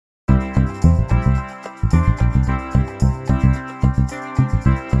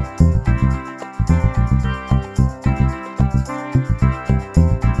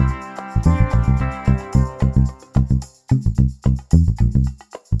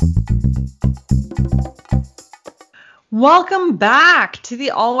Welcome back to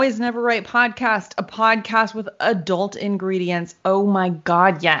the Always Never Right podcast, a podcast with adult ingredients. Oh my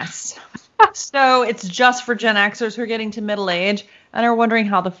God, yes. So it's just for Gen Xers who are getting to middle age and are wondering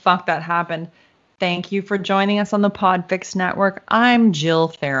how the fuck that happened. Thank you for joining us on the Podfix Network. I'm Jill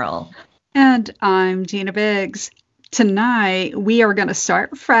Farrell. And I'm Gina Biggs. Tonight, we are going to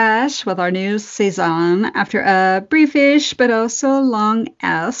start fresh with our new season after a briefish but also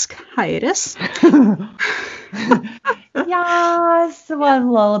long-esque hiatus. Yes, it was a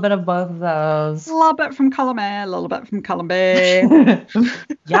little bit of both of those. A little bit from column A, a little bit from column B. Yes.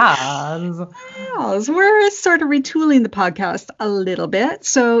 Yes, we're sort of retooling the podcast a little bit,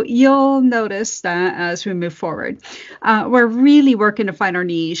 so you'll notice that as we move forward. We're really working to find our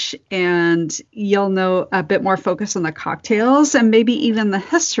niche, and you'll know a bit more focus on the cocktails and maybe even the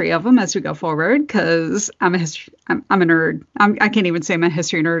history of them as we go forward, because I'm a nerd. I can't even say I'm a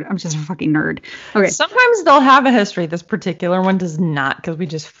history nerd. I'm just a fucking nerd. Okay. Sometimes they'll have a history. This particular one does not, because we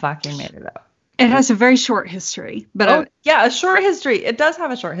just fucking made it up. It has a very short history, but yeah, a short history. It does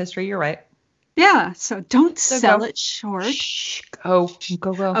have a short history. You're right. Yeah, so don't sell it short. Shh, go.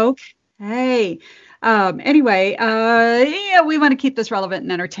 Okay. Anyway, yeah, we want to keep this relevant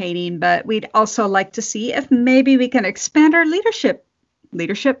and entertaining, but we'd also like to see if maybe we can expand our leadership.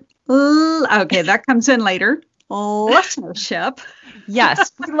 Okay, that comes in later. Listenership.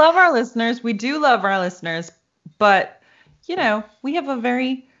 Yes, we love our listeners. We do love our listeners, but you know, we have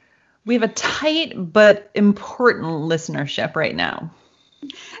a tight but important listenership right now.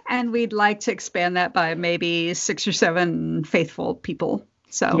 And we'd like to expand that by maybe 6 or 7 faithful people.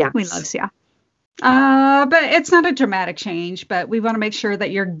 So yes. We love you. But it's not a dramatic change, but we want to make sure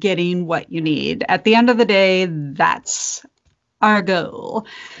that you're getting what you need. At the end of the day, that's our goal.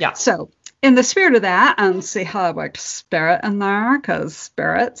 Yeah. So in the spirit of that, and see how I worked spirit in there, because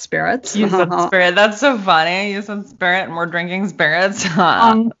spirits. You said spirit. That's so funny. You said spirit and we're drinking spirits.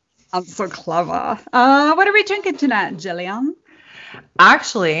 I'm so clever. What are we drinking tonight, Jillian?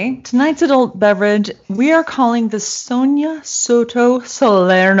 Actually, tonight's adult beverage, we are calling the Sonia Soto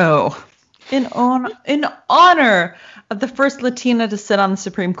Salerno in honor of the first Latina to sit on the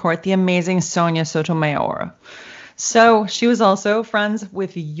Supreme Court, the amazing Sonia Sotomayor. So she was also friends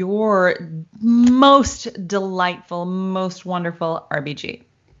with your most delightful, most wonderful RBG.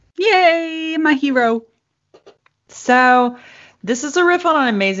 Yay, my hero. So this is a riff on an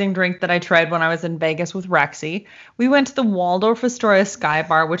amazing drink that I tried when I was in Vegas with Rexy. We went to the Waldorf Astoria Sky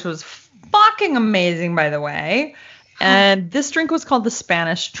Bar, which was fucking amazing, by the way. And this drink was called the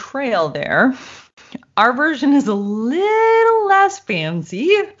Spanish Trail there. Our version is a little less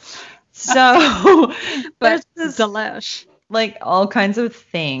fancy. So, but there's delish. Like all kinds of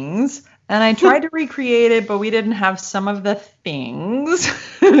things. And I tried to recreate it, but we didn't have some of the things.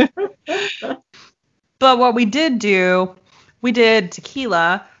 But what we did do, we did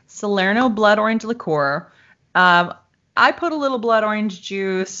tequila, Salerno blood orange liqueur. I put a little blood orange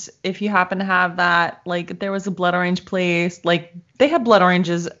juice if you happen to have that. Like there was a blood orange place. Like they had blood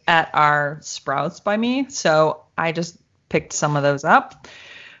oranges at our Sprouts by me. So I just picked some of those up.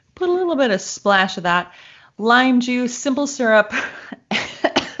 Put a little bit of splash of that. Lime juice, simple syrup.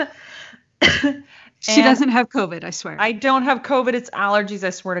 She doesn't have COVID, I swear. I don't have COVID. It's allergies,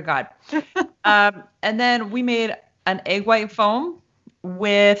 I swear to God. And then we made an egg white foam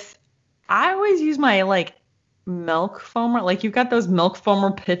with, I always use my like milk foamer. Like you've got those milk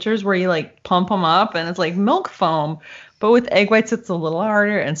foamer pitchers where you like pump them up and it's like milk foam. But with egg whites, it's a little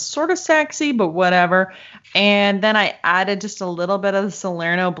harder and sort of sexy, but whatever. And then I added just a little bit of the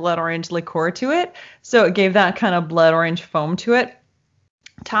Salerno blood orange liqueur to it. So it gave that kind of blood orange foam to it.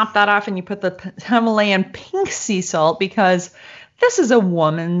 Top that off and you put the Himalayan pink sea salt because this is a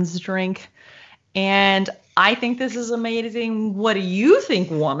woman's drink. And I think this is amazing. What do you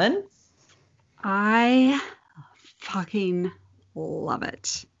think, woman? I fucking love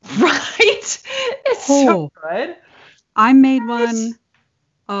it. Right? It's so good. I made one.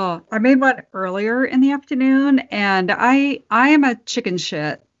 I made one earlier in the afternoon, and I am a chicken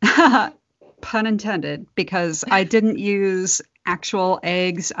shit, pun intended, because I didn't use actual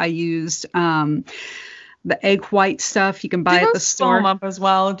eggs. I used the egg white stuff you can buy at the store. Foam up as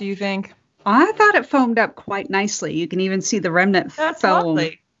well, do you think? I thought it foamed up quite nicely. You can even see the remnant foam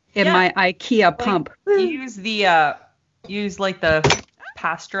in my IKEA pump. Use like the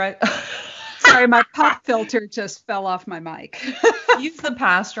pasteurized. Sorry, my pop filter just fell off my mic. Use the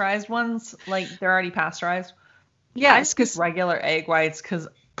pasteurized ones, like they're already pasteurized. Yes, because regular egg whites, because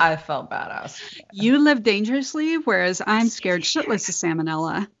I felt badass. You live dangerously, whereas I'm scared shitless of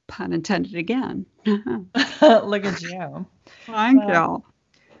salmonella. Pun intended again. Look at you. Thank you.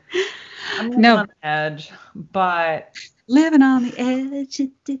 I'm living No, on the edge, but living on the edge.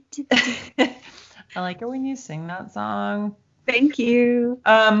 I like it when you sing that song. Thank you.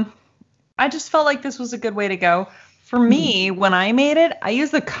 I just felt like this was a good way to go. For me, when I made it, I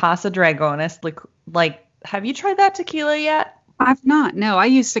used the Casa Dragones. Like, have you tried that tequila yet? I've not. No, I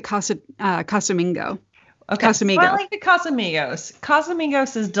used the Casamigos. Okay, so I Casamigo. like the Casamigos.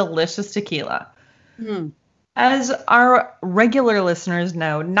 Casamigos is delicious tequila. Mm. As our regular listeners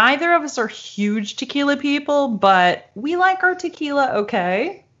know, neither of us are huge tequila people, but we like our tequila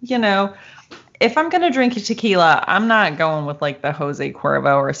okay. You know, if I'm going to drink a tequila, I'm not going with like the Jose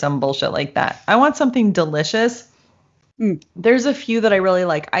Cuervo or some bullshit like that. I want something delicious. Mm. There's a few that I really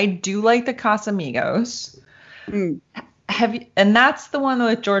like. I do like the Casamigos. Mm. And that's the one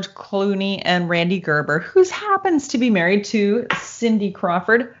with George Clooney and Randy Gerber, who happens to be married to Cindy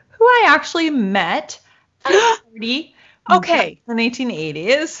Crawford, who I actually met at a party Okay. in the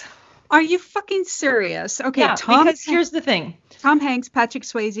 1880s. Are you fucking serious? Okay, Yeah, because here's the thing. Tom Hanks, Patrick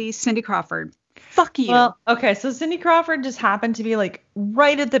Swayze, Cindy Crawford. Fuck you. Well, okay, so Cindy Crawford just happened to be like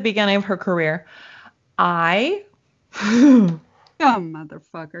right at the beginning of her career. Oh,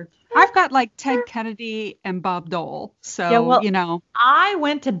 motherfucker. I've got like Ted Kennedy and Bob Dole. So, Yeah, well, you know. I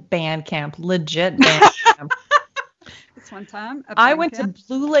went to band camp, legit band camp. This one time. I went to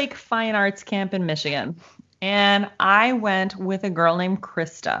Blue Lake Fine Arts Camp in Michigan. And I went with a girl named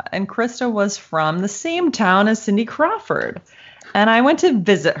Krista. And Krista was from the same town as Cindy Crawford. And I went to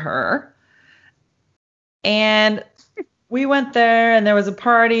visit her. And we went there and there was a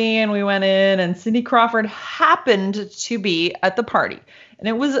party and we went in and Cindy Crawford happened to be at the party. And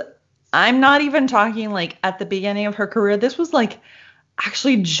it was, I'm not even talking like at the beginning of her career. This was like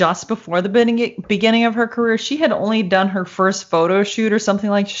actually just before the beginning of her career. She had only done her first photo shoot or something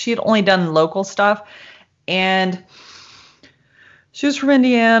like that. She had only done local stuff. And she was from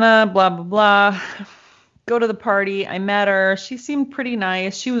Indiana, blah, blah, blah. Go to the party. I met her. She seemed pretty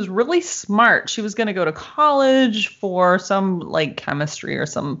nice. She was really smart. She was going to go to college for some like chemistry or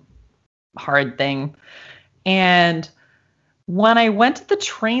some hard thing. And when I went to the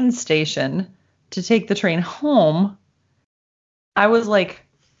train station to take the train home, I was like,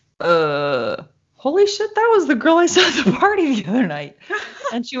 holy shit, that was the girl I saw at the party the other night.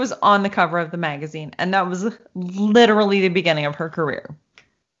 And she was on the cover of the magazine. And that was literally the beginning of her career.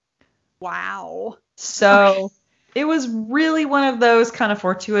 Wow. So it was really one of those kind of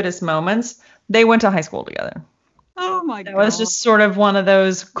fortuitous moments. They went to high school together. Oh my God. It was just sort of one of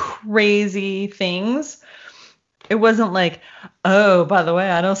those crazy things. It wasn't like, oh, by the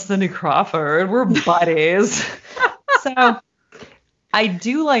way, I know Cindy Crawford. We're buddies. So I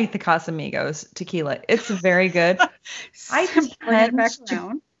do like the Casamigos tequila. It's very good. I see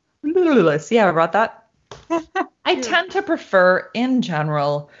how I brought that. I tend to prefer, in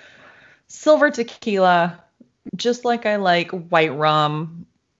general, silver tequila, just like I like white rum.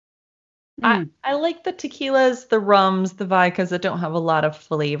 I like the tequilas, the rums, the vodkas that don't have a lot of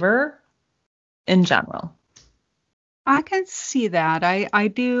flavor in general. I can see that. I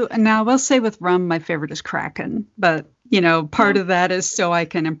do. Now, I will say with rum, my favorite is Kraken. But, you know, part of that is so I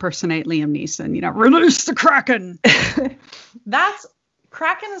can impersonate Liam Neeson. You know, release the Kraken.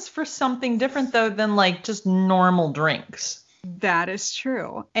 Kraken is for something different, though, than like just normal drinks. That is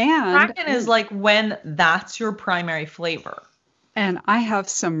true. And Kraken is like when that's your primary flavor. And I have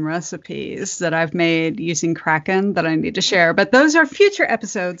some recipes that I've made using Kraken that I need to share. But those are future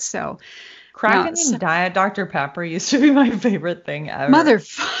episodes, so... Kraken and Diet Dr. Pepper used to be my favorite thing ever.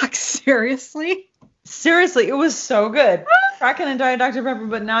 Motherfuck, seriously? Seriously, it was so good. Kraken and Diet Dr. Pepper,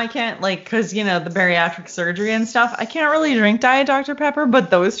 but now I can't, like, because, you know, the bariatric surgery and stuff, I can't really drink Diet Dr. Pepper, but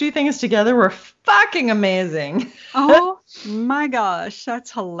those two things together were fucking amazing. Oh my gosh,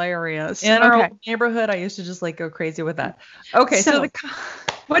 that's hilarious. In our old neighborhood, I used to just, like, go crazy with that. Okay, so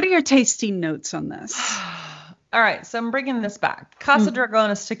what are your tasting notes on this? All right, so I'm bringing this back. Casa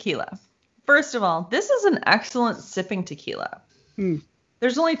Dragones tequila. First of all, this is an excellent sipping tequila.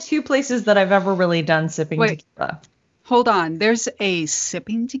 There's only two places that I've ever really done sipping tequila. Hold on. There's a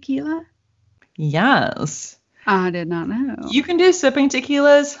sipping tequila? Yes. I did not know. You can do sipping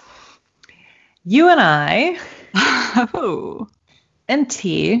tequilas. You and I. Oh. And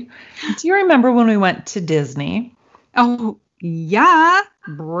T. Do you remember when we went to Disney? Oh, yeah.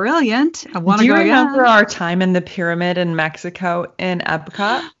 Brilliant. I want to go again. Do you remember our time in the pyramid in Mexico in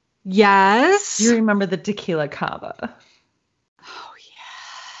Epcot? Yes. Do you remember the tequila cava? Oh,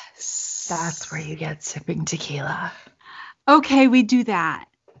 yes. That's where you get sipping tequila. Okay, we do that.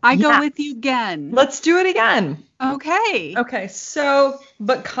 I go with you again. Let's do it again. Okay. Okay, so,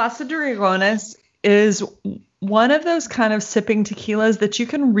 but Casa Dragones is one of those kind of sipping tequilas that you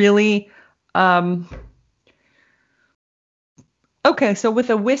can really Um, okay, so with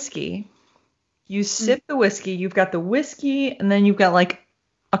a whiskey, you sip the whiskey, you've got the whiskey, and then you've got like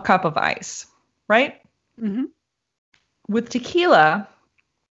a cup of ice, right? Mm-hmm. With tequila,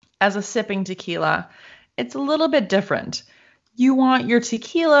 as a sipping tequila, it's a little bit different. You want your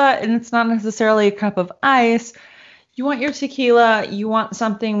tequila, and it's not necessarily a cup of ice. You want your tequila, you want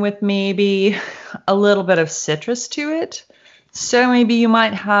something with maybe a little bit of citrus to it. So maybe you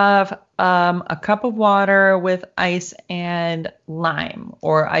might have a cup of water with ice and lime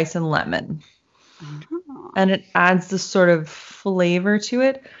or ice and lemon. Oh. And it adds this sort of flavor to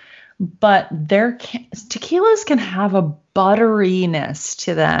it. But tequilas can have a butteriness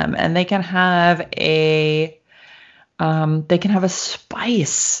to them, and they can have a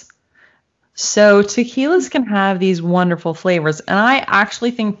spice. So tequilas can have these wonderful flavors, and I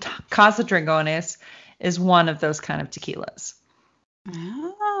actually think Casa Dragones is one of those kind of tequilas.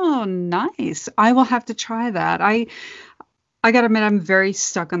 Oh, nice. I will have to try that. I gotta admit, I'm very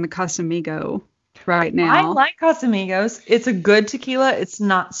stuck on the Casamigo right now. I like Casamigos. It's a good tequila. It's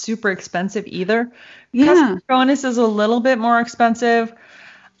not super expensive either. Yeah. Casa Dragones is a little bit more expensive.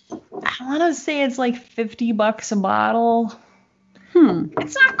 I want to say it's like $50 a bottle.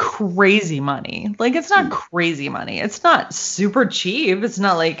 It's not crazy money. Like, it's not crazy money. It's not super cheap. It's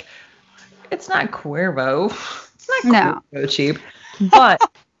not Cuervo. It's not Cuervo cheap. But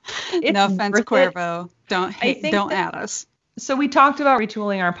it's no offense, worth Cuervo. it. Don't add us. So we talked about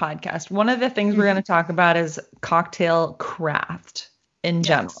retooling our podcast. One of the things we're going to talk about is cocktail craft in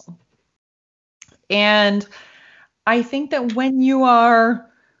general. And I think that when you're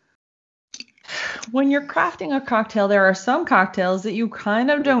crafting a cocktail, there are some cocktails that you kind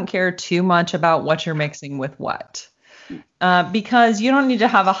of don't care too much about what you're mixing with what. Because you don't need to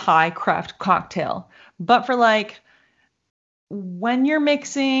have a high craft cocktail. But for like, when you're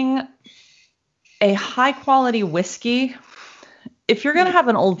mixing a high quality whiskey, if you're going to have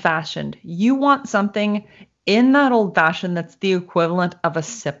an old fashioned, you want something in that old fashioned that's the equivalent of a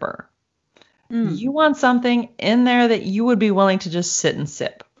sipper. You want something in there that you would be willing to just sit and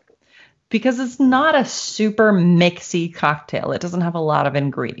sip. Because it's not a super mixy cocktail. It doesn't have a lot of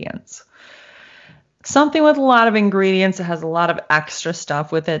ingredients. Something with a lot of ingredients, it has a lot of extra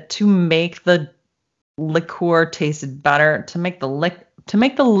stuff with it to make the liqueur taste better, to make the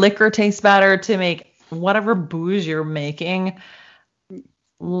liquor taste better, to make whatever booze you're making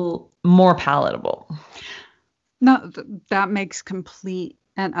more palatable. No, that makes complete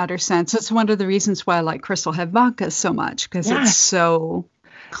and utter sense. It's one of the reasons why I like Crystal Head vodka so much, because it's so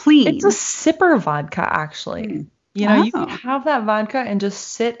clean. It's a sipper vodka, actually. You know, you can have that vodka and just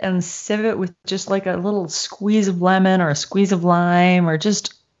sit and sip it with just like a little squeeze of lemon or a squeeze of lime or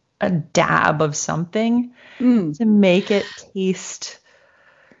just a dab of something to make it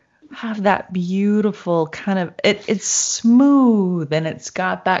have that beautiful kind of, it's smooth and it's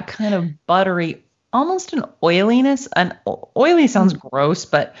got that kind of buttery, almost an oiliness. And oily sounds gross,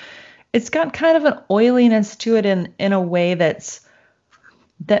 but it's got kind of an oiliness to it in a way that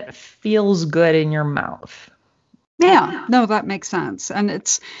feels good in your mouth. Yeah, no, that makes sense. And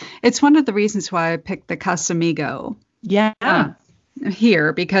it's one of the reasons why I picked the Casamigo. Yeah.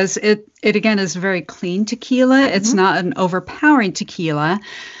 Here, because it again is very clean tequila. It's not an overpowering tequila,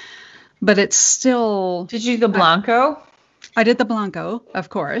 but it's still. Did you do the Blanco? I did the Blanco, of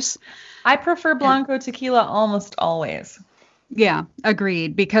course. I prefer Blanco tequila almost always. Yeah,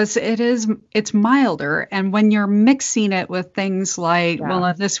 agreed, because it's milder, and when you're mixing it with things like, well,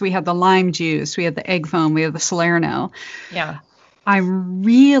 in this we have the lime juice, we have the egg foam, we have the Salerno. Yeah. I'm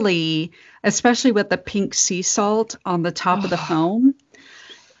really, especially with the pink sea salt on the top of the foam,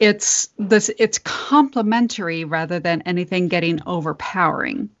 it's complementary rather than anything getting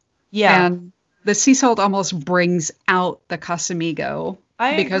overpowering. Yeah. And the sea salt almost brings out the Casamigo,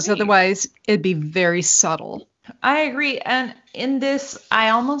 because agree. Otherwise it'd be very subtle. I agree. And in this, I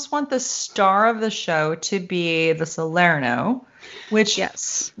almost want the star of the show to be the Salerno, which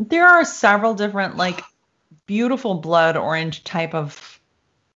there are several different, like, beautiful blood orange type of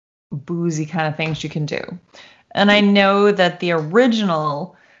boozy kind of things you can do. And I know that the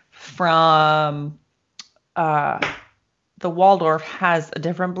original from the Waldorf has a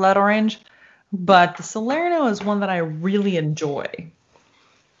different blood orange, but the Salerno is one that I really enjoy.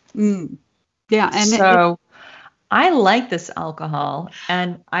 Yeah. And so I like this alcohol,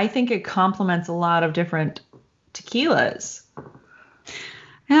 and I think it complements a lot of different tequilas.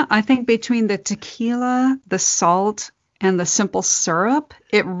 Yeah, I think between the tequila, the salt, and the simple syrup,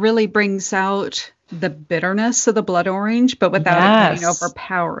 it really brings out the bitterness of the blood orange, but without it getting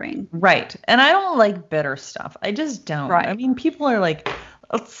overpowering. Right. And I don't like bitter stuff. I just don't. Right. I mean, people are like,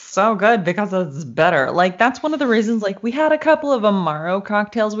 It's so good because it's bitter. Like, that's one of the reasons, like, we had a couple of Amaro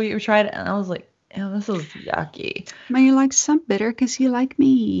cocktails we tried, and I was like, ew, this is yucky. But you like some bitter because you like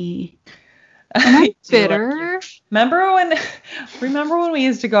me. And I'm I do like you. bitter. Remember when we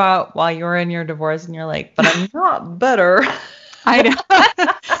used to go out while you were in your divorce and you're like, but I'm not bitter. I know.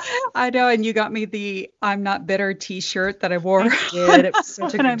 I know. And you got me the I'm not bitter t-shirt that I wore. I did. It was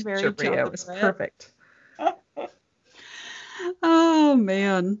such a And I'm good very t-shirt for you. It jealous was of it. perfect. Oh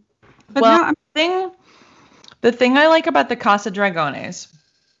man. But Well, no, the thing I like about the Casa Dragones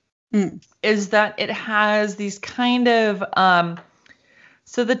Mm. is that it has these kind of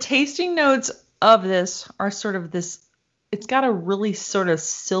so the tasting notes of this are sort of this, it's got a really sort of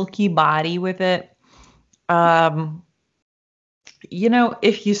silky body with it. If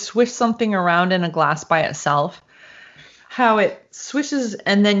you swish something around in a glass by itself, how it swishes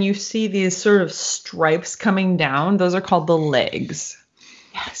and then you see these sort of stripes coming down, those are called the legs.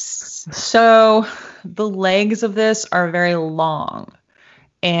 yes. So the legs of this are very long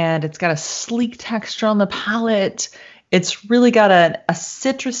and it's got a sleek texture on the palate. It's really got a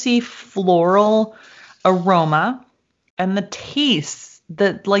citrusy floral aroma, and the taste,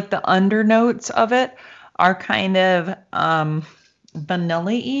 the undernotes of it are kind of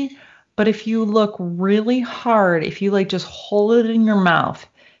vanilla-y. But if you look really hard, if you like just hold it in your mouth,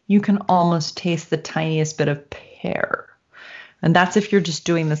 you can almost taste the tiniest bit of pear. And that's if you're just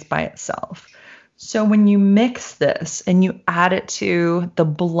doing this by itself. So when you mix this and you add it to the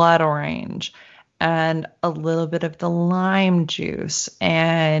blood orange and a little bit of the lime juice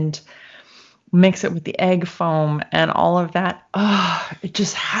and mix it with the egg foam and all of that, it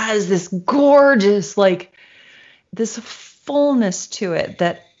just has this gorgeous, like, this fullness to it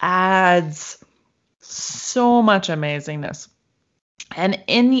that adds so much amazingness. And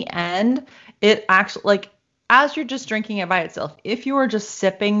in the end, it actually, like, as you're just drinking it by itself, if you were just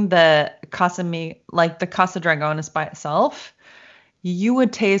sipping the Casa Dragones by itself, you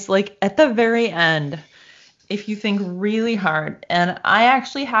would taste, like, at the very end, if you think really hard, and I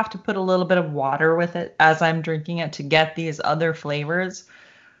actually have to put a little bit of water with it as I'm drinking it to get these other flavors,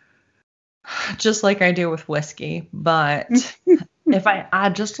 just like I do with whiskey. But if I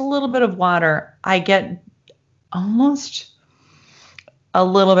add just a little bit of water, I get almost a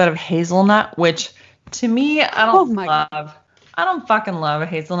little bit of hazelnut, which to me, I don't love. I don't fucking love a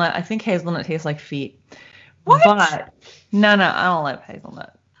hazelnut. I think hazelnut tastes like feet. What? But no, I don't love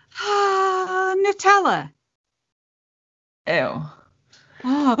hazelnut. Nutella. Ew.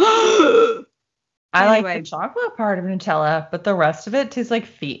 Oh. I Anyway. like the chocolate part of Nutella, but the rest of it tastes like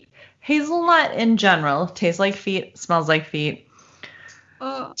feet. Hazelnut in general tastes like feet, smells like feet.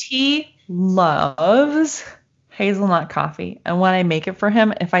 T loves hazelnut coffee. And when I make it for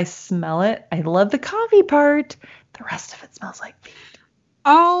him, if I smell it, I love the coffee part. The rest of it smells like feet.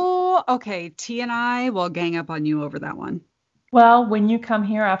 Oh, okay. T and I will gang up on you over that one. Well, when you come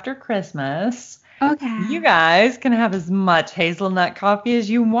here after Christmas, okay, you guys can have as much hazelnut coffee as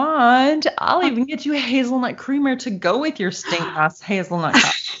you want. I'll even get you a hazelnut creamer to go with your stink-ass hazelnut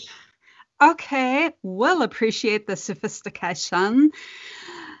coffee. Okay, we'll appreciate the sophistication.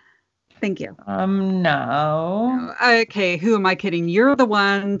 Thank you. No. Okay, who am I kidding? You're the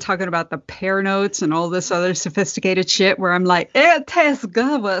one talking about the pear notes and all this other sophisticated shit where I'm like, it tastes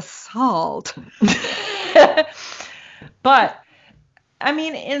good with salt. But, I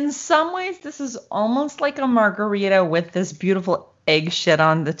mean, in some ways, this is almost like a margarita with this beautiful egg shit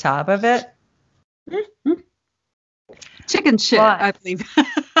on the top of it. Mm-hmm. Chicken shit, but I believe.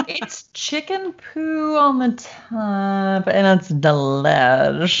 It's chicken poo on the top, and it's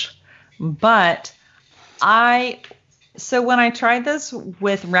delish. But so when I tried this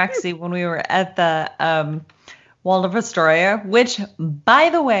with Rexy when we were at the Waldorf Astoria, which, by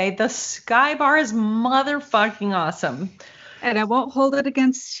the way, the Sky Bar is motherfucking awesome. And I won't hold it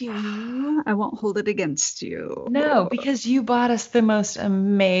against you. I won't hold it against you. No, because you bought us the most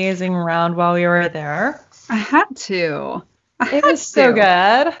amazing round while we were there. I had to. It was so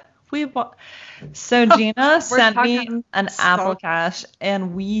good. So Gina sent me an Apple Cash,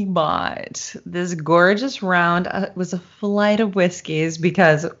 and we bought this gorgeous round. It was a flight of whiskeys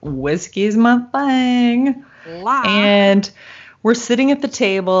because whiskey's my thing. Wow. And we're sitting at the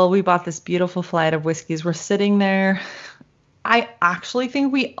table. We bought this beautiful flight of whiskeys. We're sitting there. I actually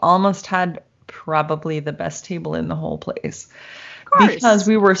think we almost had probably the best table in the whole place. Because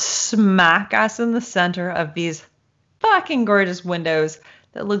we were smack ass in the center of these fucking gorgeous windows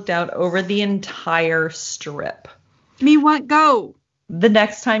that looked out over the entire strip. Me want go. The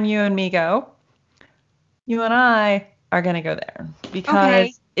next time you and me go, you and I are going to go there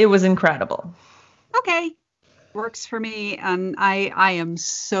because it was incredible. Okay. Works for me, and I am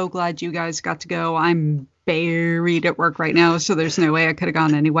so glad you guys got to go. I'm buried at work right now, so there's no way I could have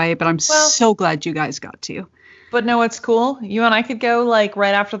gone anyway, but I'm Well, so glad you guys got to. but no, it's cool. You and I could go like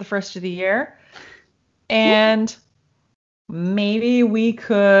right after the first of the year, and maybe we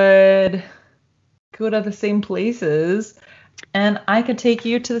could go to the same places, and I could take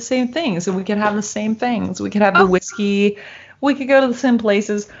you to the same things, and we could have the same things. We could have the Oh, whiskey. We could go to the same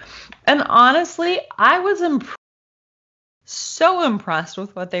places. And honestly, I was so impressed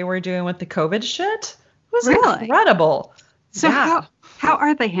with what they were doing with the COVID shit. It was really? incredible. So Yeah. how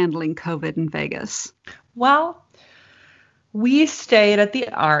are they handling COVID in Vegas? Well, we stayed at the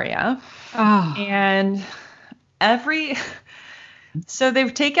Aria, Oh, and so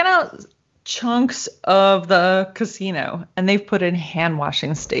they've taken out chunks of the casino and they've put in hand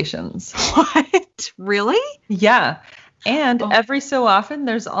washing stations. what? Really? Yeah. And Oh, every so often,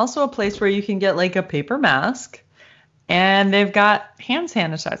 there's also a place where you can get like a paper mask, and they've got hand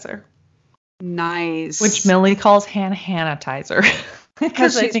sanitizer, nice. which Millie calls hand sanitizer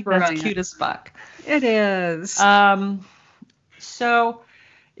because I she's think that's brilliant. cute as fuck. It is. So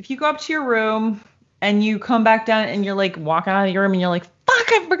if you go up to your room and you come back down and you're like walking out of your room and you're like, fuck,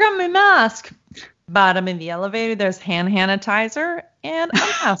 I forgot my mask. Bottom in the elevator, there's hand sanitizer and a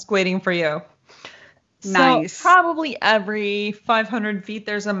mask waiting for you. Nice. So probably every 500 feet,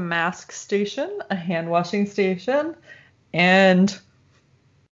 there's a mask station, a hand washing station, and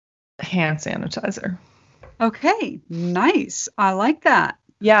hand sanitizer. Okay, nice. I like that.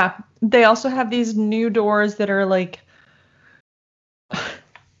 Yeah. They also have these new doors that are like,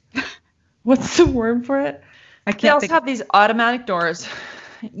 what's the word for it? I They can't also think. have these automatic doors.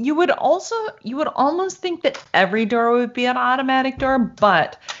 You would almost think that every door would be an automatic door,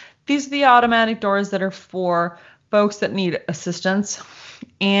 but these are the automatic doors that are for folks that need assistance.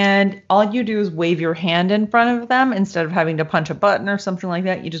 And all you do is wave your hand in front of them instead of having to punch a button or something like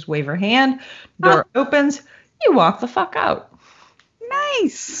that. You just wave your hand, door opens, you walk the fuck out.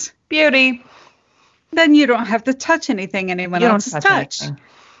 Nice. Beauty. Then you don't have to touch anything anyone You don't else has touch touched, anything.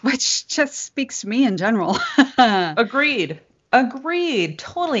 which just speaks to me in general. Agreed.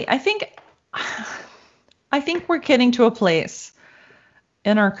 Totally. I think we're getting to a place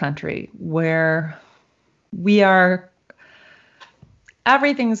in our country where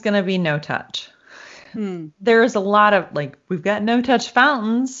everything's going to be no touch. There's a lot of we've got no touch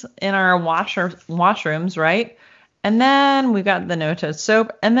fountains in our washrooms, right? And then we've got the no touch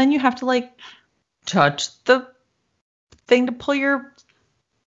soap, and then you have to touch the thing to pull your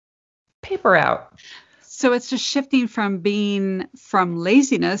paper out. So it's just shifting from being from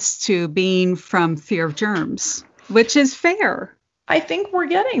laziness to being from fear of germs, which is fair. I think we're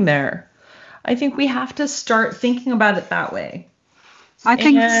getting there. I think we have to start thinking about it that way. I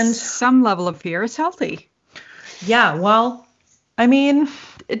think some level of fear is healthy. Yeah, well, I mean,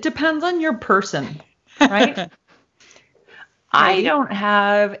 it depends on your person, right? I don't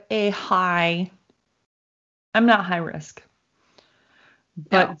have I'm not high risk,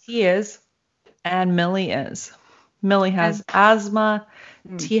 but he is, and Millie is. Millie has asthma.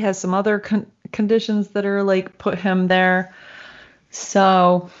 T has some other conditions that are put him there.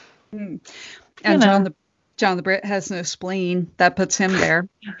 So, and John the Brit has no spleen. That puts him there.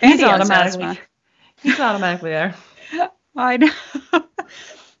 He's automatically there. I know.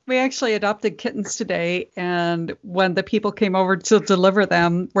 We actually adopted kittens today, and when the people came over to deliver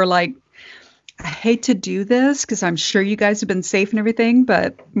them, we're like, I hate to do this because I'm sure you guys have been safe and everything,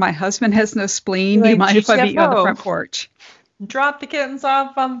 but my husband has no spleen. Do you mind if I meet you on the front porch? Drop the kittens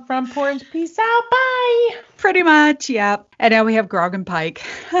off on the front porch. Peace out. Bye. Pretty much, yeah. And now we have Grog and Pike.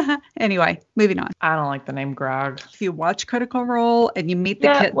 Anyway, moving on. I don't like the name Grog. If you watch Critical Role and you meet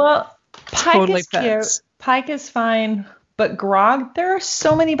the kitten, well, Pike totally is cute. Pike is fine. But Grog, there are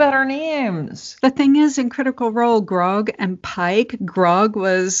so many better names. The thing is, in Critical Role, Grog and Pike, Grog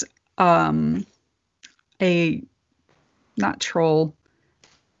was not troll.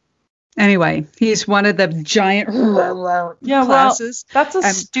 Anyway, he's one of the giant classes. Well, that's a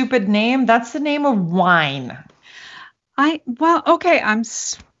stupid name. That's the name of wine. Okay, I'm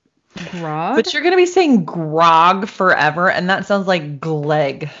Grog. But you're going to be saying Grog forever, and that sounds like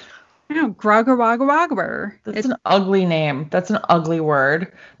Gleg. No, Grogger. That's an ugly name. That's an ugly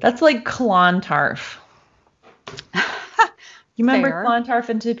word. That's like Clontarf. You remember Clontarf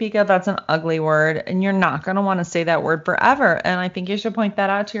in Topeka? That's an ugly word, and you're not going to want to say that word forever. And I think you should point that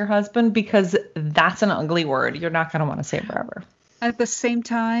out to your husband because that's an ugly word. You're not going to want to say it forever. At the same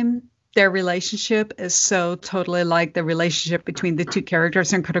time, their relationship is so totally like the relationship between the two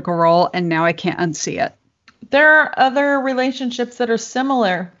characters in Critical Role, and now I can't unsee it. There are other relationships that are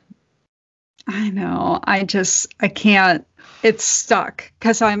similar. I know. I can't. It's stuck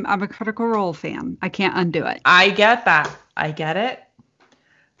because I'm a Critical Role fan. I can't undo it. I get that. I get it.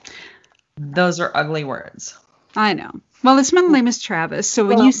 Those are ugly words. I know. Well, his middle name is Travis, so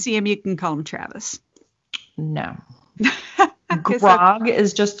when you see him, you can call him Travis. No. Grog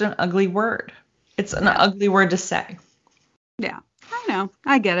is just an ugly word. It's an ugly word to say. Yeah, I know.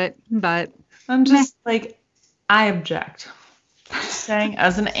 I get it, but I'm just like, I object. Saying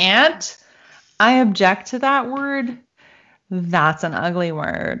as an aunt, I object to that word. That's an ugly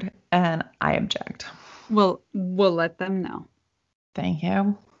word, and I object. We'll let them know. Thank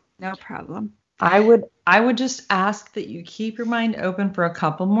you. No problem. I would just ask that you keep your mind open for a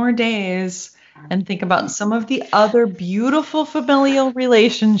couple more days and think about some of the other beautiful familial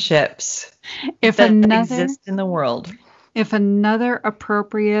relationships that exist in the world. If another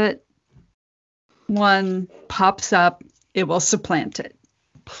appropriate one pops up, it will supplant it.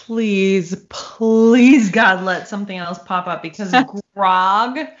 Please, please, God, let something else pop up because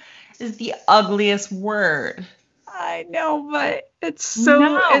grog is the ugliest word. I know, but it's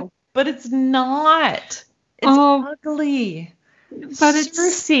so... But it's not. It's ugly. But it's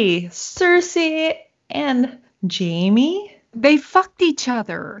Cersei and Jamie. They fucked each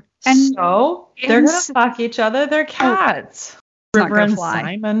other. And so they're going to fuck each other. They're cats. River and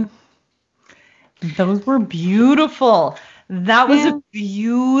Simon. Those were beautiful. That was a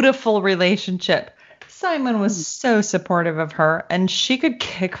beautiful relationship. Simon was so supportive of her, and she could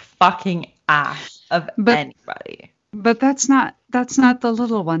kick fucking ass of anybody. But that's not the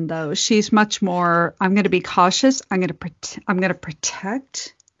little one though. She's much more. I'm going to be cautious. I'm going to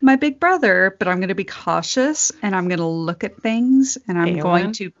protect my big brother, but I'm going to be cautious and I'm going to look at things and I'm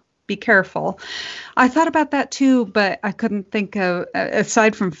going to be careful. I thought about that too, but I couldn't think of,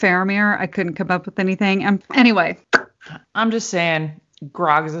 aside from Faramir, I couldn't come up with anything. And anyway, I'm just saying,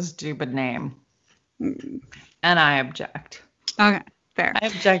 Grog's a stupid name, and I object. Okay, fair. I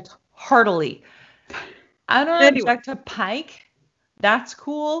object heartily. I don't object to Pike. That's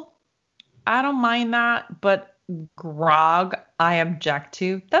cool. I don't mind that. But Grog, I object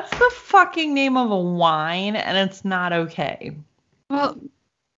to. That's the fucking name of a wine, and it's not okay. Well,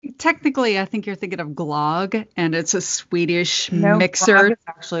 technically, I think you're thinking of Glögg, and it's a Swedish mixer. Grog is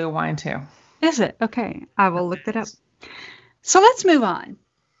actually a wine, too. Is it? Okay. I will look that up. So let's move on.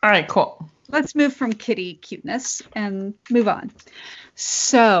 All right, cool. Let's move from kitty cuteness and move on.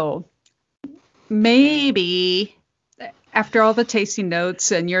 So... maybe after all the tasting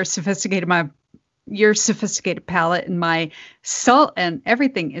notes and your sophisticated palate and my salt and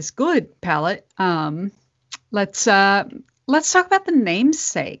everything is good palate, let's talk about the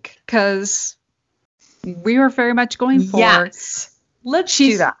namesake because we were very much going for. Yes, let's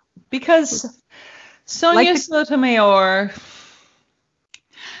do that because Sonia Sotomayor.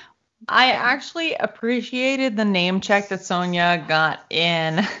 I actually appreciated the name check that Sonia got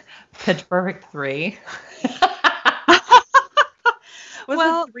in Pitch Perfect 3.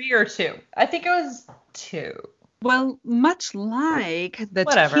 Was it 3 or 2? I think it was 2. Well, much like the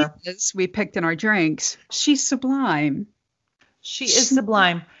tequilas we picked in our drinks, she's sublime. She is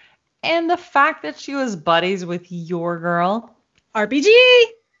sublime. And the fact that she was buddies with your girl. RBG!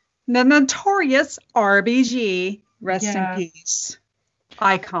 The notorious RBG. Rest in peace.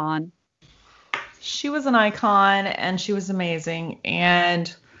 Icon. She was an icon and she was amazing.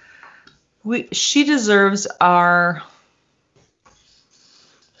 And she deserves a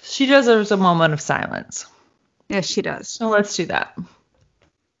moment of silence. Yes, she does. So let's do that.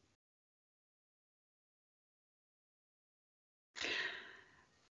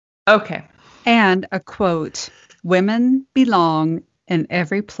 Okay. And a quote, women belong in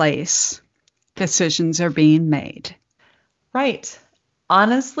every place. Decisions are being made. Right.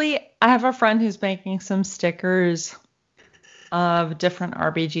 Honestly, I have a friend who's making some stickers of different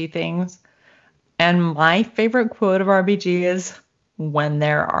RBG things. And my favorite quote of RBG is, when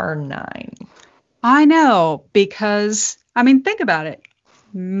there are 9. I know, because, I mean, think about it.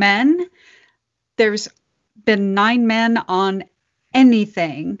 Men, there's been 9 men on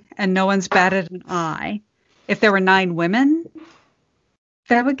anything, and no one's batted an eye. If there were 9 women,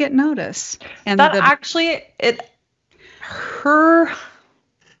 that would get noticed. And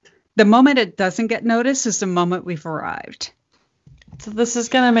the moment it doesn't get noticed is the moment we've arrived. So this is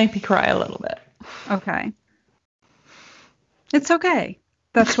going to make me cry a little bit. Okay. It's okay.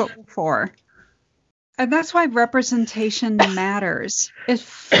 That's what we're for. And that's why representation matters. It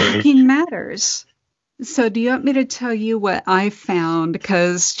fucking matters. So do you want me to tell you what I found?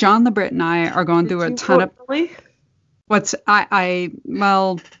 Because John the Brit and I are going through a ton of...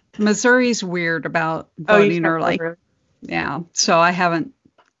 Missouri's weird about voting or like... Yeah. So I haven't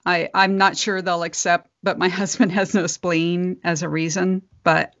I'm not sure they'll accept, but my husband has no spleen as a reason,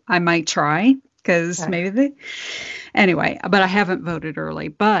 but I might try because Okay. maybe anyway, but I haven't voted early.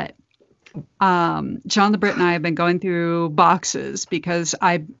 But John the Brit and I have been going through boxes because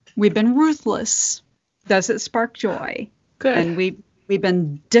we've been ruthless. Does it spark joy? Good. And we've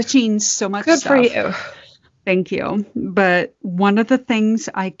been ditching so much Good stuff. for you. Thank you. But one of the things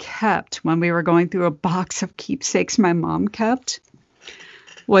I kept when we were going through a box of keepsakes my mom kept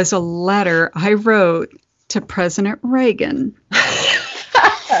was a letter I wrote to President Reagan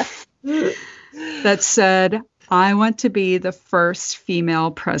that said, I want to be the first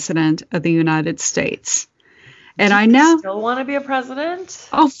female president of the United States. And I now still want to be a president?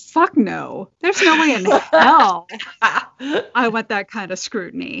 Oh, fuck no. There's no way in hell I want that kind of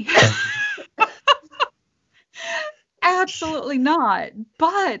scrutiny. Absolutely not.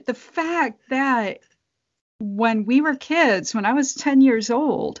 But the fact that when we were kids, when I was 10 years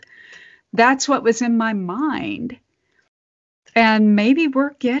old, that's what was in my mind. And maybe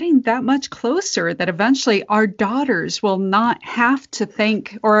we're getting that much closer that eventually our daughters will not have to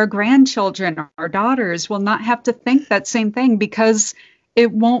think, or our grandchildren, our daughters will not have to think that same thing because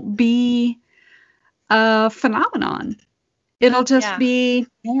it won't be a phenomenon. It'll just be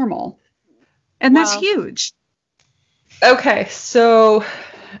normal. And that's huge. Okay, so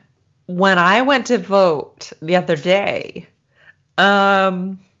when I went to vote the other day,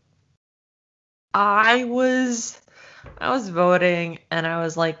 I was voting and I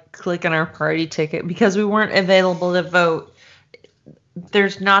was like clicking our party ticket because we weren't available to vote.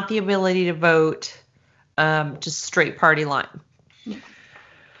 There's not the ability to vote just straight party line.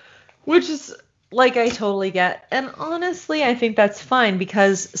 Which is like I totally get. And honestly, I think that's fine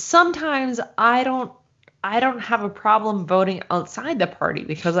because sometimes I don't have a problem voting outside the party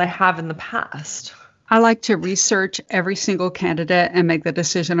because I have in the past. I like to research every single candidate and make the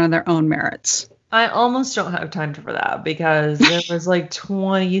decision on their own merits. I almost don't have time for that because there was like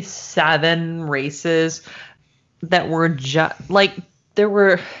 27 races that were just like there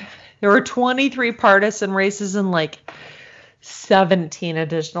were 23 partisan races and like 17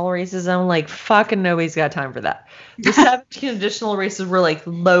 additional races. I'm like, fucking nobody's got time for that. The 17 additional races were like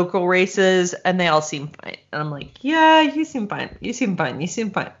local races and they all seem fine. And I'm like, yeah, you seem fine. You seem fine. You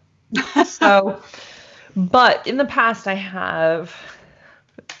seem fine. So, but in the past I have,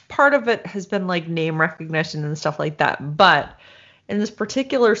 part of it has been like name recognition and stuff like that. But in this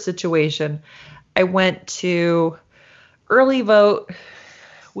particular situation, I went to early vote.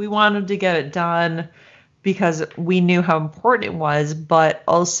 We wanted to get it done because we knew how important it was, but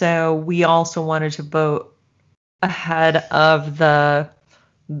also we also wanted to vote ahead of the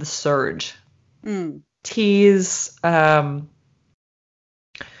surge. T's I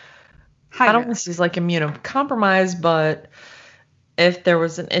don't think he's like immunocompromised, but if there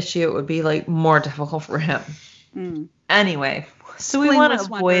was an issue, it would be like more difficult for him. Anyway, so we want to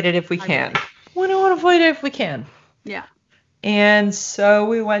avoid it if we can. We don't want to avoid it if we can. Yeah. And so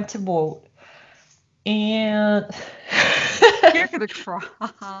we went to vote. And you're gonna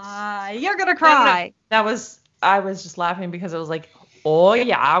cry. You're gonna cry. I was just laughing because it was like, oh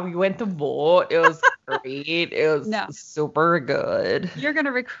yeah, we went to vote. It was great. It was super good. You're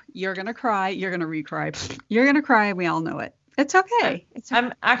gonna cry. You're gonna re-cry. You're gonna cry. We all know it. It's okay.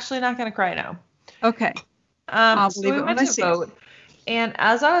 I'm actually not gonna cry now. Okay. I'll believe it when I see it. And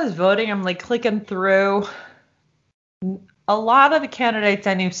as I was voting, I'm like clicking through. A lot of the candidates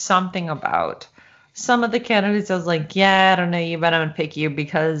I knew something about. Some of the candidates I was like, yeah, I don't know you, but I'm going to pick you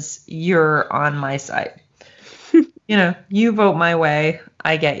because you're on my side. You vote my way.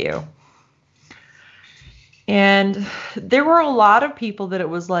 I get you. And there were a lot of people that it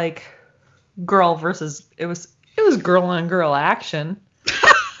was like girl versus, it was girl on girl action.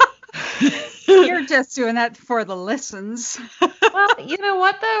 You're just doing that for the listens. Well, you know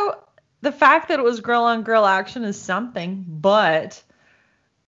what though? The fact that it was girl on girl action is something, but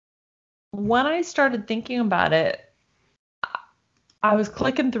when I started thinking about it, I was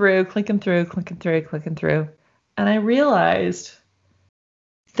clicking through, and I realized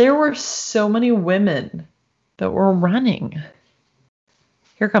there were so many women that were running.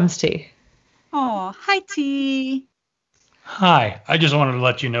 Here comes T. Oh, hi T. Hi. I just wanted to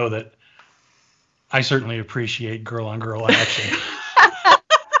let you know that I certainly appreciate girl on girl action.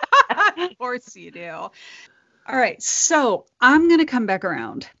 Of course you do. All right, so I'm going to come back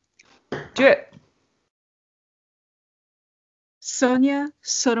around. Do it. Sonia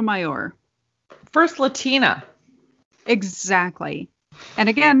Sotomayor. First Latina. Exactly. And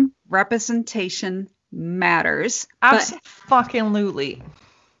again, representation matters. Absolutely.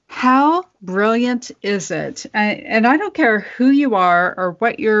 How brilliant is it? And I don't care who you are or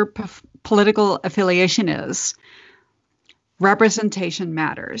what your political affiliation is. Representation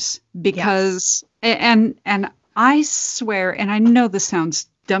matters because, and I swear, and I know this sounds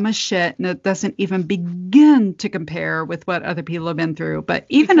dumb as shit, and it doesn't even begin to compare with what other people have been through. But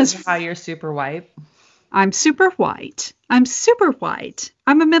even Because as of how you're super white. I'm super white, I'm super white.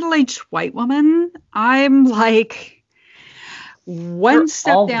 I'm a middle-aged white woman. I'm like one You're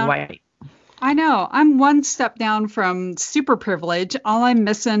step all down. white. I know. I'm one step down from super privilege. All I'm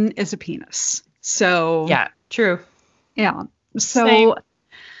missing is a penis. So Yeah, true. yeah. So Same.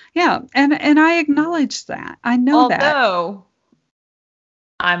 yeah, and I acknowledge that. I know that. Although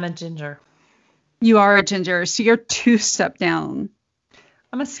I'm a ginger. You are a ginger, so you're 2 step down.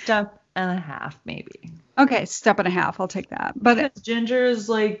 I'm a step and a half, maybe. Okay, step and a half. I'll take that. But Because gingers,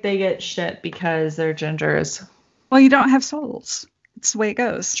 like, they get shit because they're gingers. well, you don't have souls. It's the way it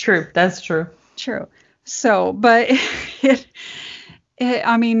goes. True. That's true. True. So, but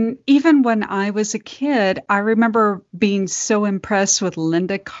I mean, even when I was a kid, I remember being so impressed with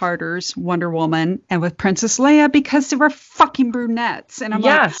Linda Carter's Wonder Woman and with Princess Leia because they were fucking brunettes. And I'm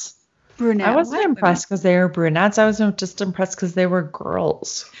like, Yes. brunette. I wasn't white impressed because they were brunettes. I was just impressed because they were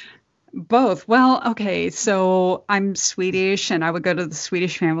girls. women. Both. Well, okay. So I'm Swedish and I would go to the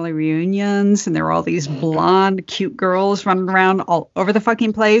Swedish family reunions and there were all these blonde, cute girls running around all over the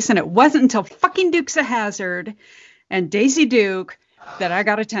fucking place. And it wasn't until fucking Dukes of Hazzard and Daisy Duke that I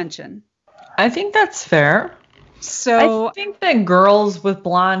got attention. I think that's fair. So I think that girls with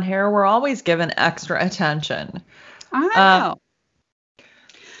blonde hair were always given extra attention. I know.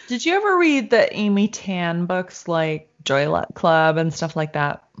 Did you ever read the Amy Tan books like Joy Luck Club and stuff like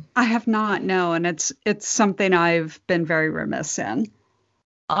that? I have not, no, and it's something I've been very remiss in.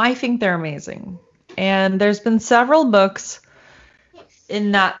 I think they're amazing. And there's been several books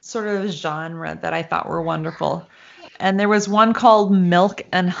in that sort of genre that I thought were wonderful. And there was one called Milk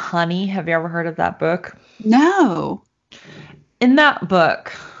and Honey. Have you ever heard of that book? No. In that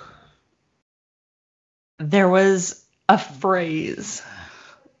book, there was a phrase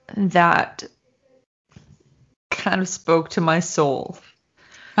that kind of spoke to my soul.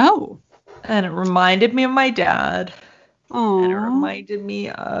 Oh. And it reminded me of my dad. Oh. And it reminded me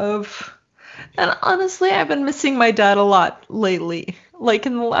of... And honestly, I've been missing my dad a lot lately. Like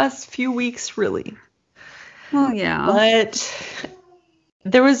in the last few weeks, really. Well, yeah. But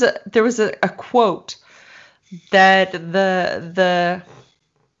there was a quote that the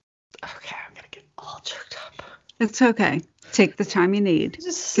okay, I'm gonna get all choked up. It's okay. Take the time you need.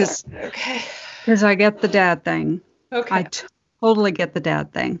 Just okay. Because I get the dad thing. Okay. I totally get the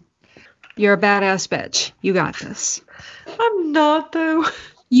dad thing. You're a badass bitch. You got this. I'm not though.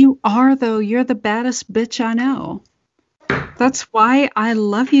 You are, though. You're the baddest bitch I know. That's why I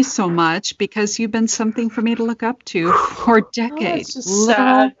love you so much, because you've been something for me to look up to for decades. just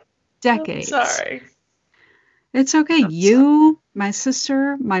Literal sad. decades. I'm sorry. It's okay. You, my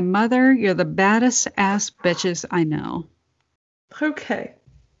sister, my mother, you're the baddest ass bitches I know. Okay.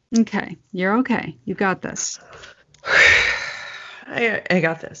 Okay. You're okay. You got this. I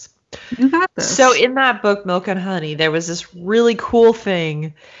got this. You got this. So in that book, Milk and Honey, there was this really cool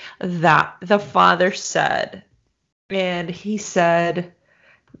thing that the father said. And he said,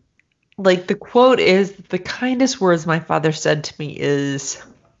 like, the quote is, the kindest words my father said to me is,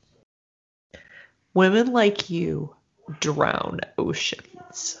 women like you drown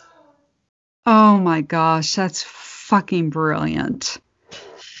oceans. Oh my gosh, that's fucking brilliant.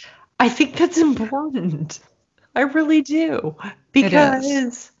 I think that's important. I really do.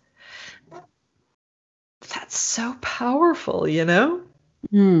 Because that's so powerful, you know?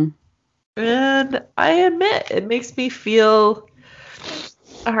 Mm. And I admit, it makes me feel,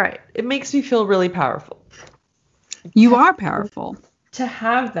 all right, it makes me feel really powerful. You are powerful. To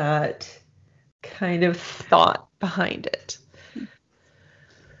have that kind of thought behind it.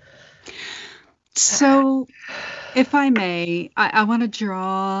 So, if I may, I want to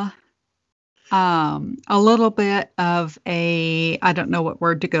draw a little bit of a, I don't know what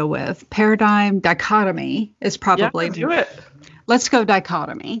word to go with, paradigm dichotomy is probably. Yeah, do it. Let's go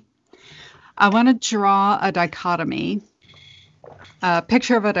dichotomy. I want to draw a dichotomy, a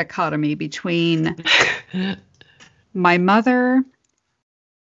picture of a dichotomy between my mother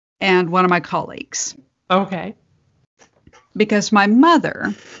and one of my colleagues. Okay. Because my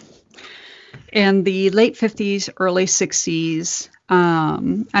mother, in the late 50s, early 60s,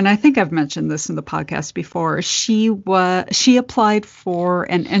 and I think I've mentioned this in the podcast before, she applied for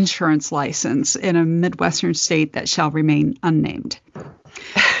an insurance license in a Midwestern state that shall remain unnamed.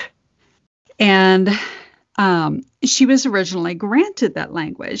 And She was originally granted that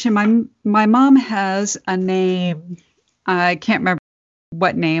language, and my mom has a name. I can't remember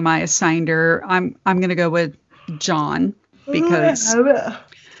what name I assigned her. I'm going to go with John because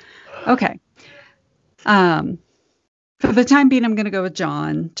okay. For the time being, I'm going to go with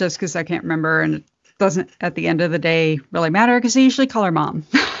John just because I can't remember, and it doesn't at the end of the day really matter because I usually call her mom.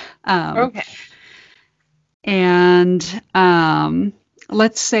 Okay. And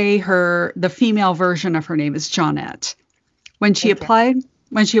let's say the female version of her name is Johnette. When she applied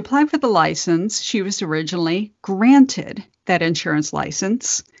for the license, she was originally granted that insurance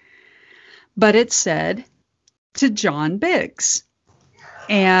license, but it said to John Biggs.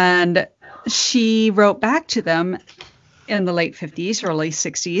 And she wrote back to them in the late 50s, early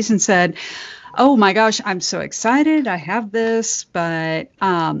 60s and said, "Oh my gosh, I'm so excited. I have this, but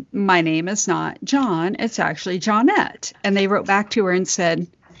my name is not John. It's actually Johnette." And they wrote back to her and said,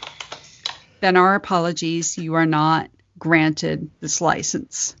 "Then our apologies. You are not granted this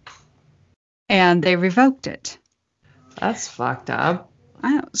license." And they revoked it. That's fucked up.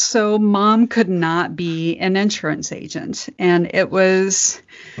 So mom could not be an insurance agent. And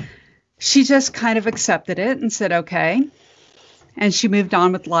she just kind of accepted it and said, okay. And she moved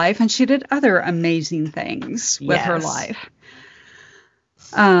on with life, and she did other amazing things with her life.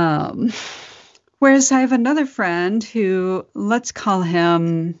 Whereas I have another friend who, let's call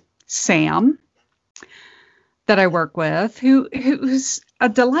him Sam, that I work with, who's a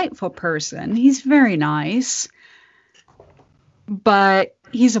delightful person. He's very nice, but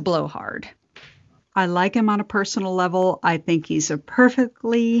he's a blowhard. I like him on a personal level. I think he's a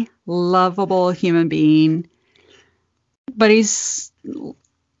perfectly lovable human being. But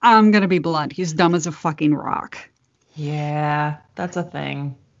I'm going to be blunt, he's dumb as a fucking rock. Yeah, that's a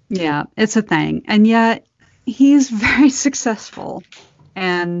thing. Yeah, it's a thing. And yet, he's very successful.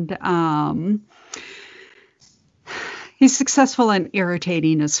 And he's successful and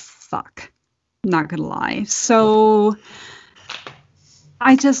irritating as fuck. Not going to lie. So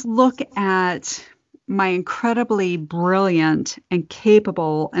I just look at my incredibly brilliant and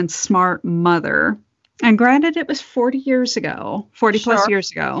capable and smart mother. And granted, it was 40 years ago, 40 plus years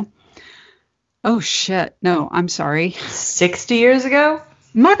ago. Oh, shit. No, I'm sorry. 60 years ago?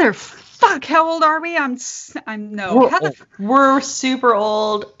 Motherfuck, how old are we? We're super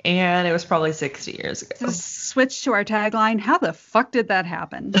old, and it was probably 60 years ago. Just switch to our tagline. How the fuck did that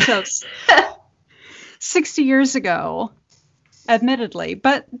happen? So 60 years ago, admittedly,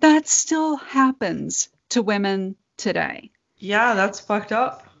 but that still happens to women today. Yeah, that's fucked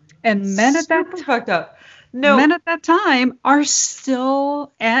up. And men at that fucked up. No, men at that time are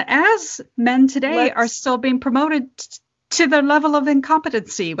still, as men today, are still being promoted to their level of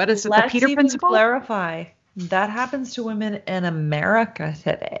incompetency. What is it? The Peter Principle? Clarify. That happens to women in America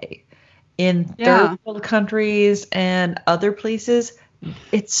today. In third world countries and other places,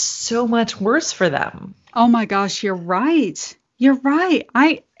 it's so much worse for them. Oh my gosh, you're right. You're right.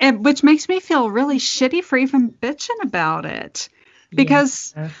 Which makes me feel really shitty for even bitching about it.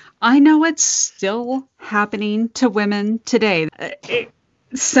 Because I know it's still happening to women today.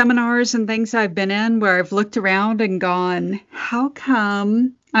 Seminars and things I've been in where I've looked around and gone, how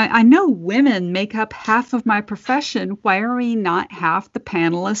come? I know women make up half of my profession. Why are we not half the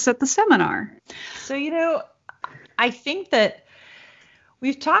panelists at the seminar? So, I think that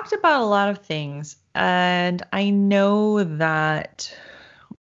we've talked about a lot of things, and I know that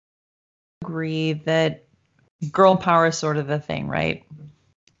I agree that girl power is sort of the thing, right?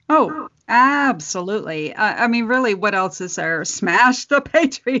 Oh, absolutely. I mean, really, what else is there? Smash the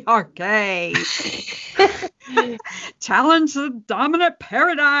patriarchy. Challenge the dominant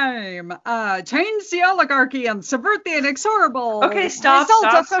paradigm. Change the oligarchy and subvert the inexorable. Okay, stop.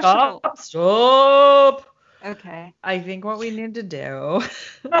 Okay. I think what we need to do,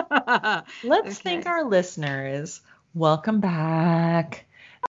 let's thank our listeners. Welcome back.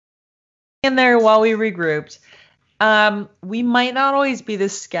 In there while we regrouped. We might not always be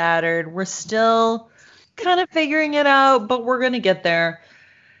this scattered. We're still kind of figuring it out, but we're going to get there.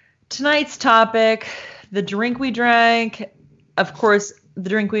 Tonight's topic, the drink we drank. Of course,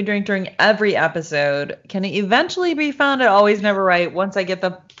 the drink we drink during every episode can eventually be found at Always Never Right once I get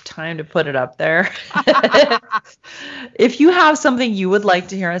the time to put it up there. If you have something you would like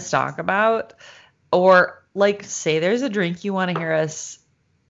to hear us talk about, or say there's a drink you want to hear us,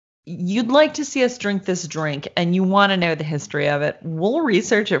 you'd like to see us drink this drink and you want to know the history of it, we'll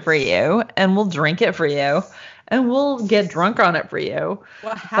research it for you and we'll drink it for you and we'll get drunk on it for you.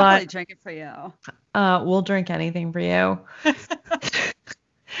 We'll happily drink it for you. We'll drink anything for you.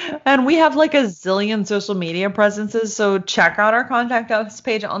 And we have like a zillion social media presences. So check out our contact us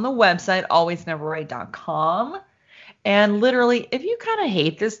page on the website, alwaysneverright.com. And literally, if you kind of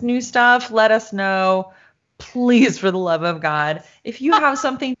hate this new stuff, let us know. Please, for the love of God. If you have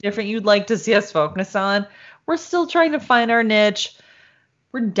something different you'd like to see us focus on, we're still trying to find our niche.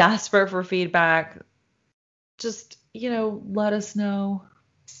 We're desperate for feedback. Just, let us know.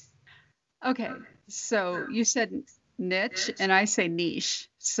 Okay, so you said niche and I say niche.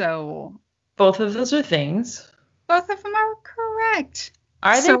 So Both of those are things. both of them are correct.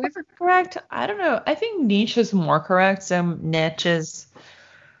 Are So they if- correct? I don't know. I think niche is more correct. So niche is.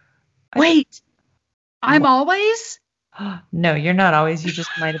 Wait, I'm always? No, you're not always. You just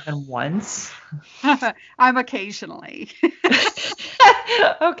might have been once. I'm occasionally.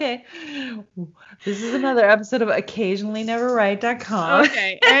 Okay. This is another episode of occasionallyneverright.com.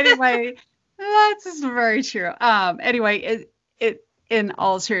 Okay, anyway, that's very true. Anyway, it in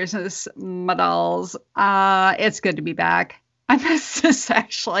all seriousness, my dolls, it's good to be back. I missed this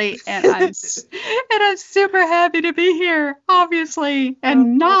actually, and I'm super happy to be here, obviously,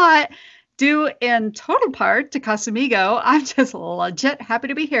 and not due in total part to Casamigo. I'm just legit happy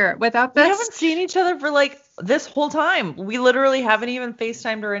to be here. Without We this, haven't seen each other for like this whole time. We literally haven't even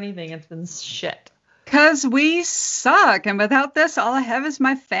FaceTimed or anything. It's been shit. because we suck, and without this, all I have is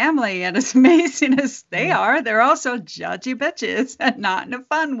my family, and as amazing as they are, they're also judgy bitches, and not in a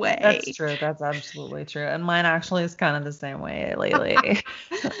fun way. That's true. That's absolutely true. And mine actually is kind of the same way lately.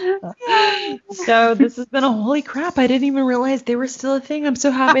 So this has been a holy crap. I didn't even realize they were still a thing. I'm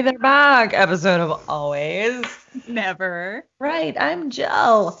so happy they're back. Episode of Always. Never. Right. I'm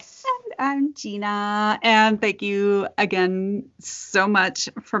Jill. And I'm Gina, and thank you again so much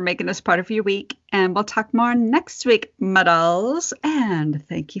for making us part of your week. And we'll talk more next week, my dolls. And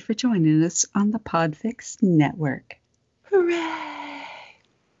thank you for joining us on the Podfix Network. Hooray.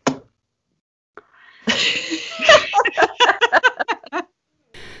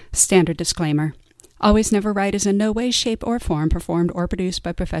 Standard disclaimer. Always Never Right is in no way, shape, or form performed or produced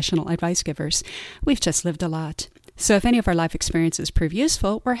by professional advice givers. We've just lived a lot. So if any of our life experiences prove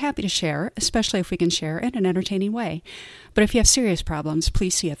useful, we're happy to share, especially if we can share in an entertaining way. But if you have serious problems,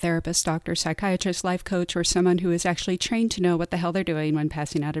 please see a therapist, doctor, psychiatrist, life coach, or someone who is actually trained to know what the hell they're doing when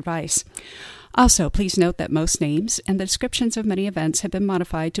passing out advice. Also, please note that most names and the descriptions of many events have been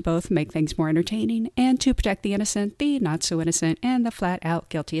modified to both make things more entertaining and to protect the innocent, the not-so-innocent, and the flat-out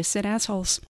guilty as sin assholes.